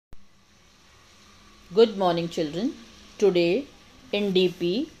Good morning, children. Today in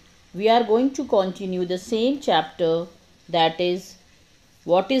DP, we are going to continue the same chapter, that is,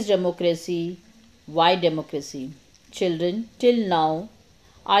 what is democracy? Why democracy? Children, till now,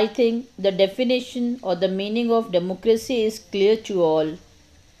 I think the definition or the meaning of democracy is clear to all.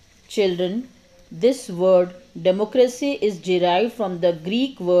 Children, this word democracy is derived from the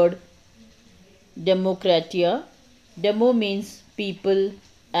Greek word demokratia. Demo means people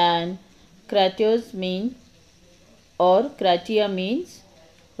and kratos mean or kratia means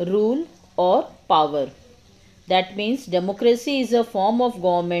rule or power. That means democracy is a form of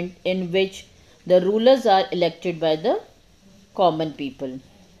government in which the rulers are elected by the common people.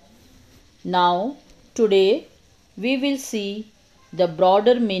 Now, today we will see the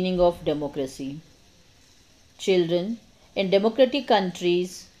broader meaning of democracy. Children, in democratic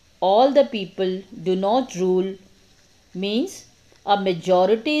countries, all the people do not rule means a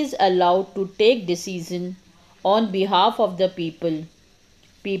majority is allowed to take decision on behalf of the people.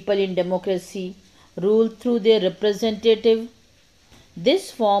 People in democracy rule through their representative.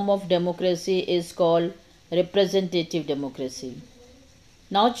 This form of democracy is called representative democracy.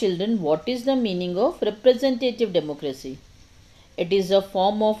 Now, children, what is the meaning of representative democracy? It is a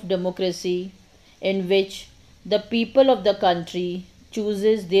form of democracy in which the people of the country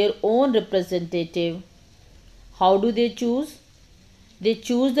chooses their own representative. How do they choose? They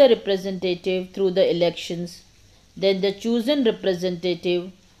choose the representative through the elections. Then the chosen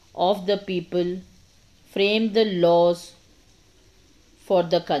representative of the people frame the laws for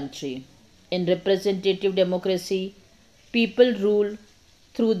the country. In representative democracy, people rule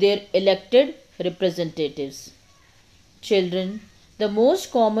through their elected representatives. Children, the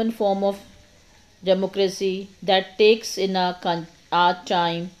most common form of democracy that takes in our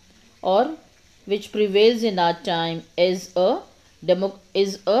time or which prevails in our time is a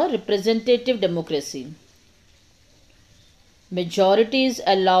representative democracy. Majority is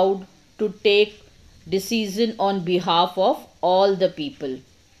allowed to take decision on behalf of all the people.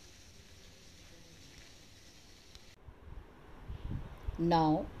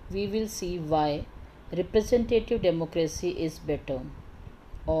 Now we will see why representative democracy is better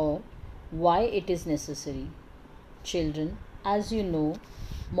or why it is necessary. Children, as you know,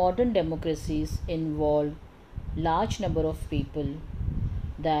 modern democracies involve large number of people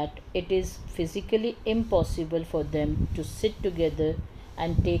that it is physically impossible for them to sit together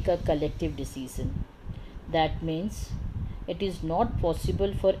and take a collective decision. That means it is not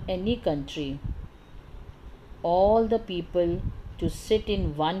possible for any country, all the people to sit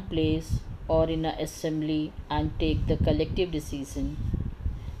in one place or in an assembly and take the collective decision.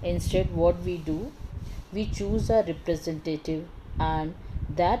 Instead, what we do, we choose a representative and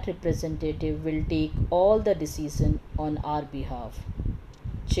that representative will take all the decision on our behalf.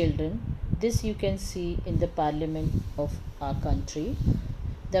 Children, this you can see in the parliament of our country.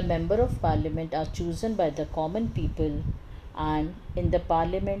 The member of parliament are chosen by the common people and in the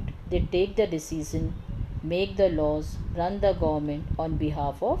parliament they take the decision, make the laws, run the government on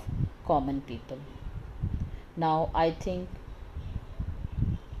behalf of common people. Now I think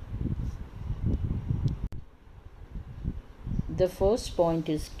the first point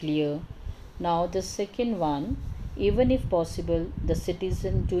is clear. Now the second one, even if possible, the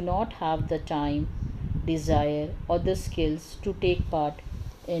citizens do not have the time, desire or the skills to take part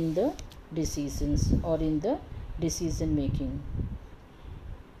in the decisions or in the decision making.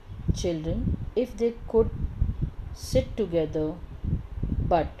 Children, if they could sit together,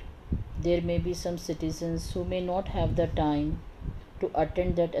 but there may be some citizens who may not have the time to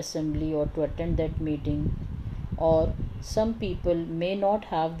attend that assembly or to attend that meeting, or some people may not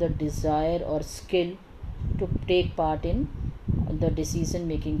have the desire or skill to take part in the decision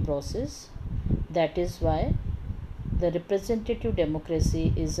making process. That is why the representative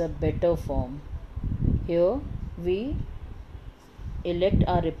democracy is a better form. Here we elect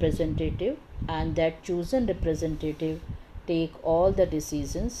our representative and that chosen representative take all the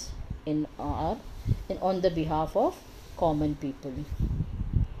decisions on the behalf of common people.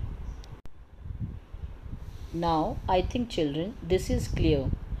 Now, I think, children, this is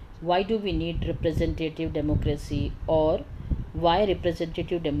clear. Why do we need representative democracy or why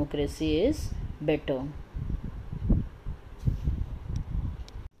representative democracy is better?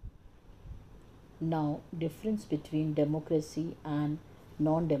 Now, difference between democracy and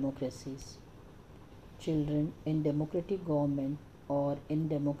non-democracies. Children, in democratic government or in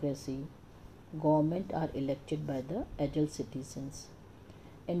democracy, government are elected by the adult citizens.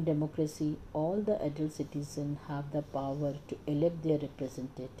 In democracy, all the adult citizens have the power to elect their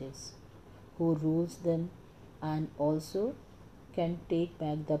representatives who rules them and also can take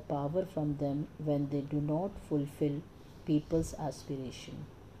back the power from them when they do not fulfill people's aspiration.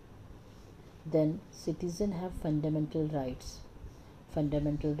 Then citizens have fundamental rights.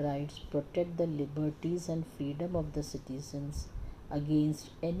 Fundamental rights protect the liberties and freedom of the citizens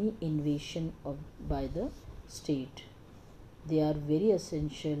against any invasion by the state. They are very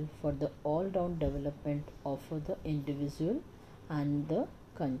essential for the all round development of the individual and the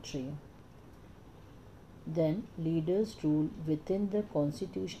country. Then leaders rule within the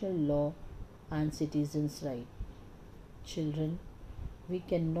constitutional law and citizens' right. Children, we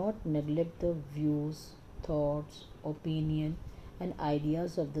cannot neglect the views, thoughts, opinion and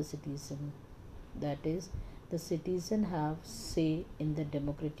ideas of the citizen. That is, the citizen have say in the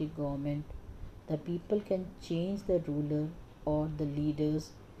democratic government. The people can change the ruler or the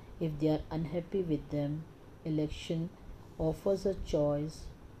leaders if they are unhappy with them. Election offers a choice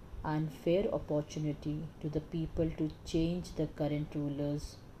and fair opportunity to the people to change the current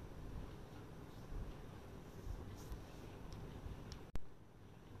rulers.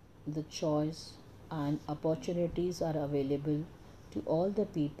 The choice and opportunities are available to all the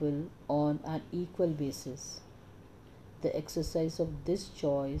people on an equal basis. The exercise of this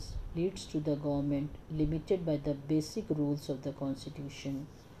choice leads to the government limited by the basic rules of the constitution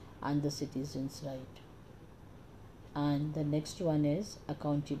and the citizens' right. And the next one is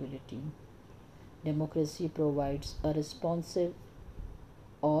accountability. Democracy provides a responsive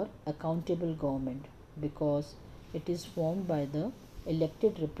or accountable government because it is formed by the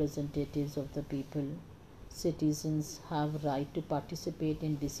elected representatives of the people. Citizens have right to participate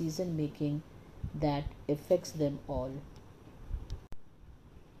in decision making that affects them all.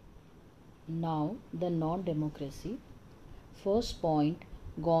 Now the non-democracy. First point,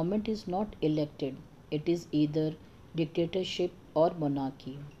 government is not elected. It is either dictatorship or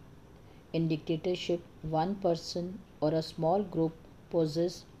monarchy. In dictatorship, one person or a small group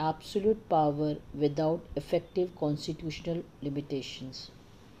possess absolute power without effective constitutional limitations.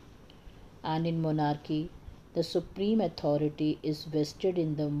 And in monarchy, the supreme authority is vested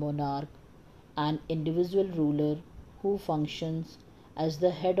in the monarch, an individual ruler who functions as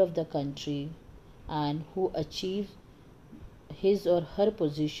the head of the country and who achieves his or her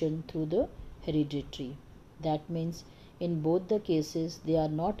position through the hereditary. That means in both the cases they are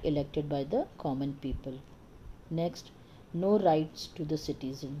not elected by the common people. Next, no rights to the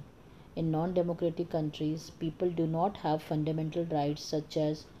citizen. In non democratic countries, people do not have fundamental rights such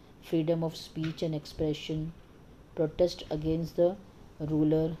as freedom of speech and expression, protest against the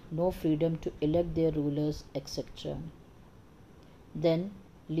ruler, no freedom to elect their rulers, etc. Then,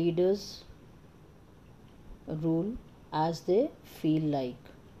 leaders rule as they feel like,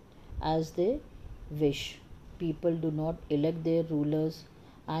 as they wish. People do not elect their rulers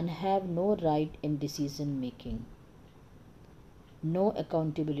and have no right in decision making. No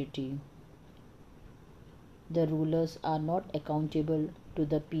accountability. The rulers are not accountable to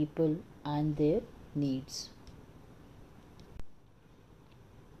the people and their needs.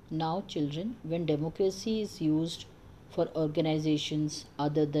 Now, children, when democracy is used for organizations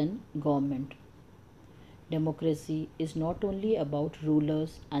other than government, democracy is not only about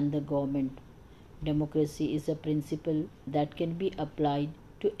rulers and the government. Democracy is a principle that can be applied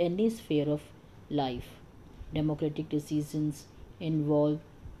to any sphere of life. Democratic decisions involve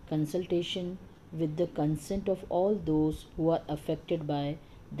consultation with the consent of all those who are affected by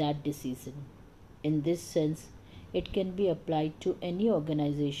that decision. In this sense, it can be applied to any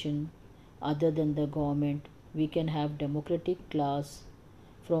organization other than the government. We can have democratic class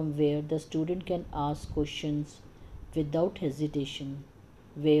from where the student can ask questions without hesitation,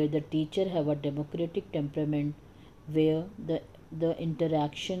 where the teacher have a democratic temperament, where the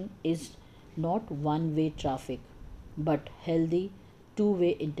interaction is not one way traffic but healthy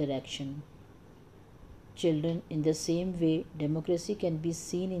two-way interaction. Children, in the same way, democracy can be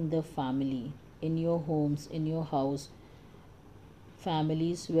seen in the family, in your homes, in your house,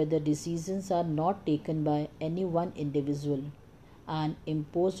 families where the decisions are not taken by any one individual and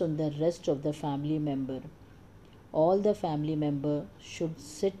imposed on the rest of the family member. All the family members should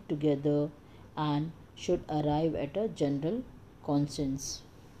sit together and should arrive at a general consensus.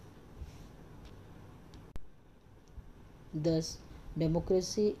 Thus,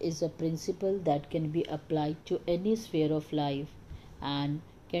 democracy is a principle that can be applied to any sphere of life and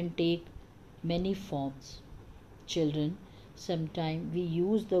can take many forms. Children, sometimes we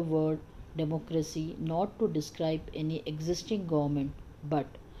use the word democracy not to describe any existing government but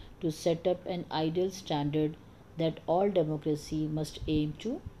to set up an ideal standard that all democracy must aim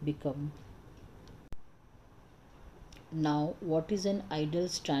to become. Now, what is an ideal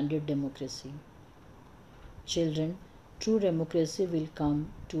standard democracy? Children, True democracy will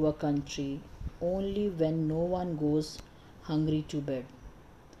come to a country only when no one goes hungry to bed.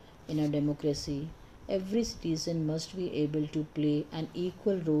 In a democracy, every citizen must be able to play an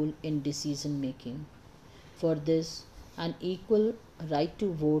equal role in decision making. For this, an equal right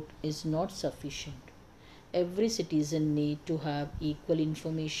to vote is not sufficient. Every citizen need to have equal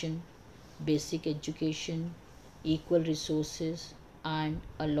information, basic education, equal resources and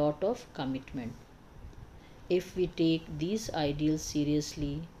a lot of commitment. If we take these ideals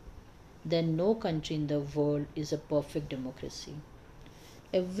seriously, then no country in the world is a perfect democracy.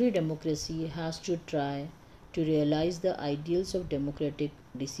 Every democracy has to try to realize the ideals of democratic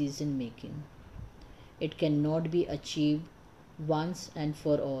decision making. It cannot be achieved once and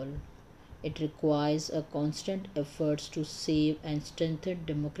for all. It requires a constant efforts to save and strengthen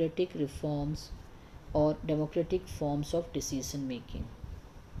democratic reforms or democratic forms of decision making.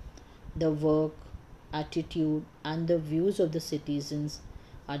 The work, attitude, and the views of the citizens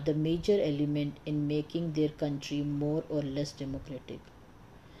are the major element in making their country more or less democratic.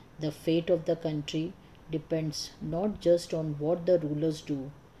 The fate of the country depends not just on what the rulers do,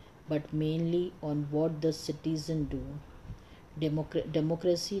 but mainly on what the citizens do.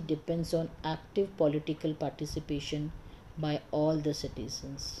 Democracy depends on active political participation by all the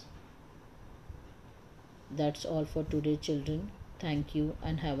citizens. That's all for today, children. Thank you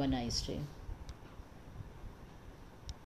and have a nice day.